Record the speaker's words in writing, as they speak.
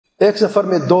ایک سفر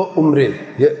میں 2 عمرے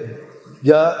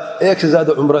یا ایک سے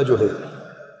زیادہ عمرہ جو ہے،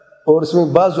 اور اس میں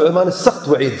بعض علماء نے سخت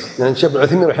وعید، یعنی شیخ ابن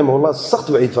عثیمین رحمہ اللہ سخت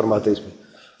وعید فرماتے ہیں اس میں،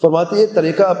 فرماتے یہ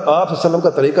طریقہ آپ صلی اللہ علیہ وسلم کا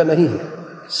طریقہ نہیں ہے،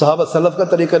 صحابہ سلف کا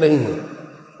طریقہ نہیں ہے،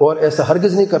 اور ایسا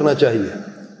ہرگز نہیں کرنا چاہیے۔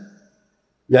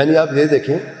 یعنی آپ یہ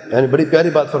دیکھیں، یعنی بڑی پیاری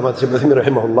بات فرماتے ہیں شیخ ابن عثیمین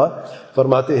رحمہ اللہ،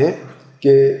 فرماتے ہیں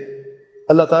کہ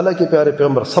اللہ تعالیٰ کے پیارے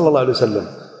پیغمبر صلی اللہ علیہ وسلم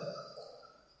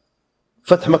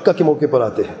فتح مکہ کے موقع پر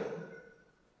آتے ہیں،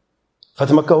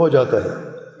 فتح مکہ ہو جاتا ہے،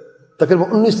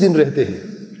 تقریباً 19 دن رہتے ہیں،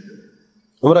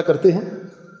 عمرہ کرتے ہیں،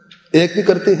 ایک بھی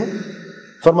کرتے ہیں۔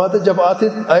 فرماتے جب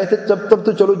آئے تھے تب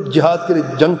تو چلو جہاد کے لیے،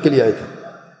 جنگ کے لیے آئے تھے،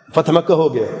 فتح مکہ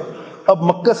ہو گیا، اب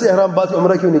مکہ سے احرام باز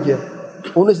عمرہ کیوں نہیں کیا؟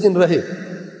 19 دن رہے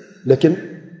لیکن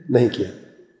نہیں کیا،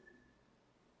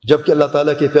 جبکہ اللہ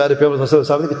تعالیٰ کے پیارے پیغمبر صلی اللہ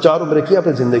علیہ وسلم نے 4 عمرے کیا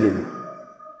اپنی زندگی میں،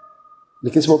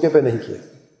 لیکن اس موقع پہ نہیں کیا۔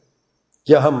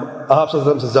 کیا ہم آپ صلی اللہ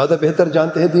علیہ وسلم سے زیادہ بہتر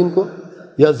جانتے ہیں دین کو،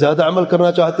 یا زیادہ عمل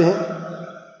کرنا چاہتے ہیں،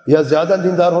 یا زیادہ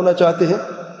دیندار ہونا چاہتے ہیں،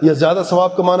 یا زیادہ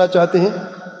ثواب کمانا چاہتے ہیں؟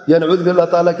 یا نعوذ باللہ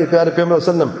اللہ تعالیٰ کے پیارے پیغمبر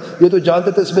صلی اللہ علیہ وسلم یہ تو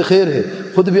جانتے تھے اس میں خیر ہے،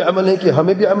 خود بھی عمل نہیں کیا،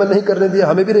 ہمیں بھی عمل نہیں کرنے دیا،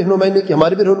 ہمیں بھی رہنمائی نہیں کی،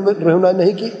 ہماری بھی رہنمائی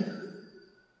نہیں کی۔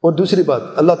 اور دوسری بات،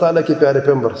 اللہ تعالیٰ کے پیارے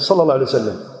پیغمبر صلی اللہ علیہ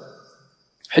وسلم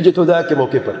حجۃ الوداع کے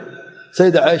موقع پر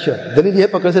سیدہ عائشہ، دلیل یہ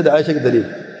پکڑ سیدہ عائشہ کی دلیل،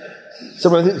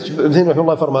 رحمہ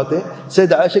اللہ فرماتے ہیں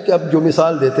سیدہ عائشہ کی اب جو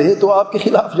مثال دیتے ہیں تو آپ کے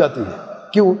خلاف جاتی ہے۔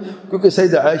 کیوں؟ کیونکہ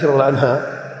سیدہ عائشہ رضی اللہ عنہا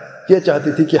یہ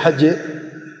چاہتی تھی کہ حج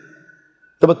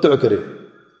تمتع کرے،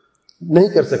 نہیں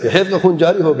کر سکے، حیض کا خون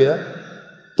جاری ہو گیا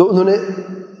تو انہوں نے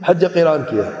حج قران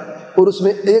کیا، اور اس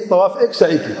میں 1 طواف 1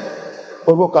 سعی کی،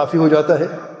 اور وہ کافی ہو جاتا ہے۔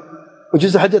 اور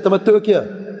جس حج تمتع کیا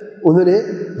انہوں نے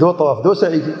 2 طواف 2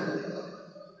 سعی کی،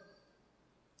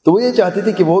 تو وہ یہ چاہتی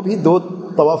تھی کہ وہ بھی 2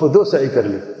 طواف 2 سعی کر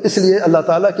لیں۔ اس لیے اللہ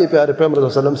تعالیٰ کے پیارے پیغمبر صلی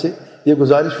اللہ علیہ وسلم سے یہ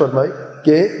گزارش فرمائی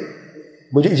کہ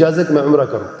مجھے اجازت کہ میں عمرہ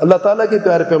کروں۔ اللہ تعالیٰ کے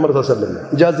پیارے پیغمبر صلی اللہ علیہ وسلم نے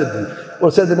اجازت دی،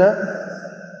 اور سیدنا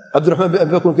عبد الرحمن بن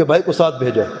ابی بکر ان کے بھائی کو ساتھ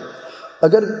بھیجا۔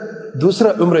 اگر دوسرا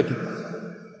عمرے کی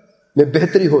میں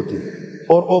بہتری ہوتی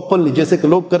اور اوپنلی جیسے کہ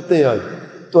لوگ کرتے ہیں آج،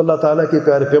 تو اللہ تعالیٰ کے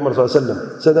پیارے پیغمبر صلی اللہ علیہ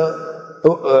وسلم سیدنا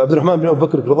عبد الرحمن بن ابی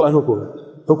بکر رضی اللہ عنہ کو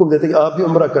حکم دیتے کہ آپ بھی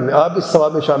عمرہ کرنے، آپ بھی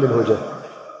ثواب میں شامل ہو جائیں۔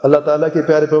 اللہ تعالیٰ کے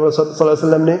پیارے پیغمبر صلی اللہ علیہ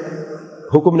وسلم نے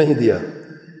حکم نہیں دیا،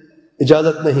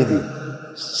 اجازت نہیں دی،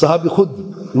 صحابی خود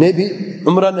نے بھی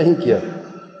عمرہ نہیں کیا۔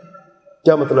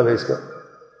 کیا مطلب ہے اس کا؟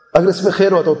 اگر اس میں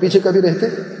خیر ہوتا وہ پیچھے کبھی رہتے؟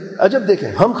 عجب دیکھیں،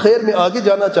 ہم خیر میں آگے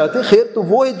جانا چاہتے ہیں، خیر تو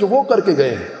وہ ہے جو وہ کر کے گئے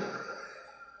ہیں۔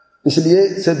 اس لیے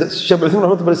شیخ ابن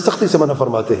رحمۃ بڑی سختی سے منع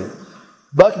فرماتے ہیں۔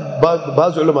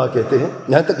 بعض علماء کہتے ہیں،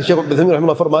 یہاں تک کہ شیخ ابن رحمۃ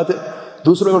اللہ فرماتے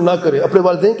دوسروں کو نہ کرے، اپنے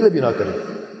والدین کے لیے بھی نہ کرے،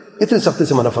 اتنی سختی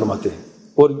سے منع فرماتے ہیں،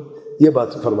 اور یہ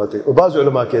بات فرماتے ہیں۔ اور بعض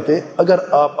علماء کہتے ہیں اگر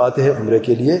آپ آتے ہیں عمرے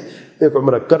کے لیے، ایک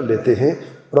عمرہ کر لیتے ہیں،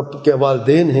 رب کے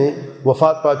والدین ہیں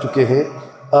وفات پا چکے ہیں،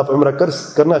 آپ عمرہ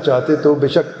کرنا چاہتے تو بے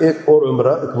شک ایک اور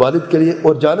عمرہ ایک والد کے لیے،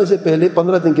 اور جانے سے پہلے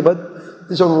 15 دن کے بعد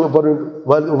تیسرا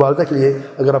والدہ کے لیے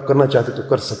اگر آپ کرنا چاہتے تو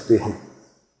کر سکتے ہیں۔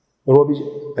 اور وہ بھی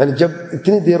یعنی جب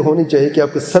اتنی دیر ہونی چاہیے کہ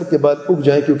آپ کے سر کے بال اگ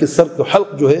جائیں، کیونکہ سر کا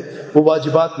حلق جو ہے وہ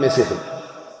واجبات میں سے ہے۔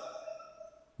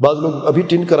 بعض لوگ ابھی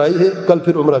ٹن کرائی ہے، کل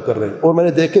پھر عمرہ کر رہے ہیں، اور میں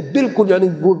نے دیکھے بالکل یعنی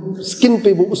وہ سکن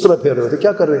پہ وہ اس طرح پھیر رہے ہوتے،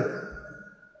 کیا کر رہے ہیں؟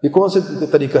 یہ کون سے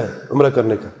طریقہ ہے عمرہ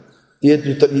کرنے کا؟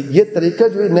 یہ طریقہ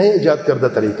جو نئے ایجاد کردہ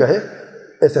طریقہ ہے،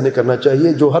 ایسا نہیں کرنا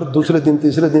چاہیے جو ہر دوسرے دن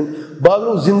تیسرے دن۔ بعض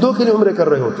لوگ زندوں کے لیے عمرے کر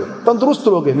رہے ہوتے ہیں، تندرست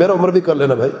لوگ ہیں، میرا عمرہ بھی کر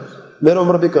لینا بھائی، میرا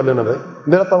عمرہ بھی کر لینا بھائی،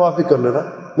 میرا طواف بھی کر لینا۔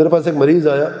 میرے پاس ایک مریض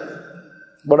آیا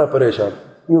بڑا پریشان،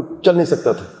 یوں چل نہیں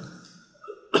سکتا تھا،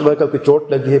 میں کہا کوئی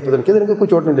چوٹ لگی ہے، پتہ نہیں کدھر کوئی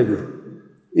چوٹ نہیں لگی ہے،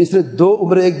 اس نے 2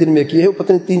 عمرے ایک دن میں کیے ہیں،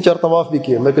 پتہ نہیں 3-4 طواف بھی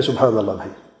کیے۔ میں کہ سبحان اللہ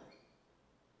بھائی،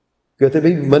 کہتے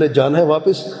بھائی میں نے جانا ہے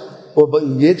واپس، اور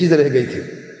یہ چیز رہ گئی تھی،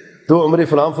 2 عمرے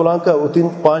فلاں کا، وہ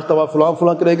 3-5 طواف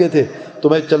فلاں کے رہ گئے تھے، تو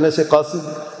میں چلنے سے قاصر،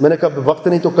 میں نے کہا وقت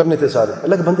نہیں تو کرنے تھے سارے۔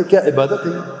 اللہ کے بندے کیا عبادت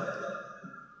ہے،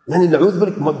 یعنی نعوذ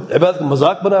باللہ عبادت کا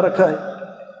مذاق بنا رکھا ہے۔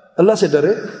 اللہ سے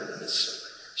ڈرے،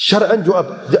 شرعاً جو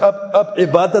آپ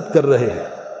عبادت کر رہے ہیں،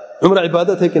 عمرہ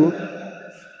عبادت ہے کہ نہیں؟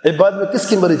 عبادت میں کس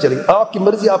کی مرضی چلے گی؟ آپ کی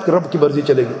مرضی، آپ کے رب کی مرضی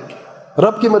چلے گی۔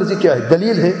 رب کی مرضی کیا ہے؟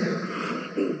 دلیل ہے،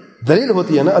 دلیل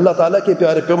ہوتی ہے نا۔ اللہ تعالیٰ کے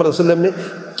پیارے پیغمبر صلی اللہ علیہ وسلم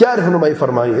نے کیا رہنمائی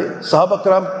فرمائی ہے، صحابہ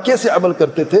کرام کیسے عمل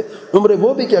کرتے تھے، عمرے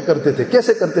وہ بھی کیا کرتے تھے،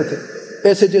 کیسے کرتے تھے؟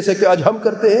 ایسے جیسے کہ آج ہم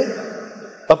کرتے ہیں،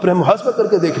 اپنے محاسبہ کر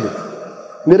کے دیکھ لیں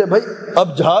میرے بھائی۔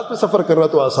 اب جہاز پہ سفر کرنا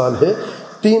تو آسان ہے،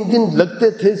 3 دن لگتے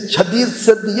تھے شدید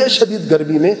سردی یا شدید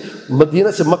گرمی میں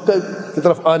مدینہ سے مکہ کی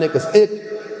طرف آنے کا،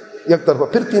 ایک طرفہ،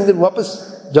 پھر 3 دن واپس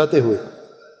جاتے ہوئے۔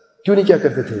 کیوں نہیں کیا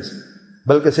کرتے تھے اسے؟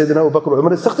 بلکہ سیدنا ابو بکر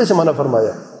عمر نے سختی سے منع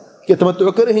فرمایا کہ تمتع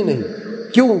کرے ہی نہیں۔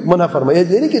 کیوں منع فرمایا؟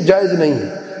 یہ نہیں کہ جائز نہیں ہے،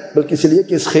 بلکہ اس لیے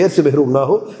کہ اس خیر سے محروم نہ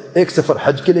ہو۔ ایک سفر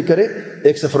حج کے لیے کرے،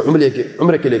 ایک سفر عمرے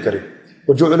کے لیے کرے۔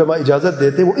 اور جو علماء اجازت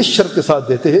دیتے ہیں وہ اس شرط کے ساتھ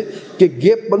دیتے ہیں کہ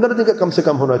گیپ 15 دن کا کم سے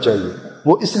کم ہونا چاہیے.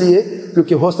 وہ اس لیے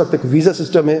کیونکہ ہو سکتا ہے کہ ویزا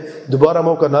سسٹم ہے, دوبارہ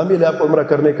موقع نہ ملے آپ کو عمرہ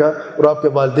کرنے کا, اور آپ کے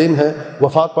والدین ہیں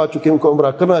وفات پا چکے ہیں, ان کو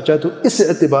عمرہ کرنا چاہے تو اس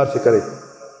اعتبار سے کریں.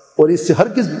 اور اس سے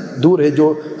ہرگز دور ہے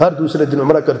جو ہر دوسرے دن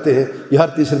عمرہ کرتے ہیں یا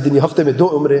ہر تیسرے دن یا ہفتے میں 2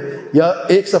 عمرے یا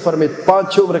ایک سفر میں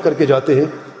 5-6 عمرے کر کے جاتے ہیں.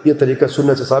 یہ طریقہ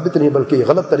سنت سے ثابت نہیں بلکہ یہ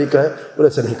غلط طریقہ ہے اور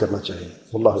ایسا نہیں کرنا چاہیے.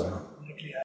 واللہ اعلم.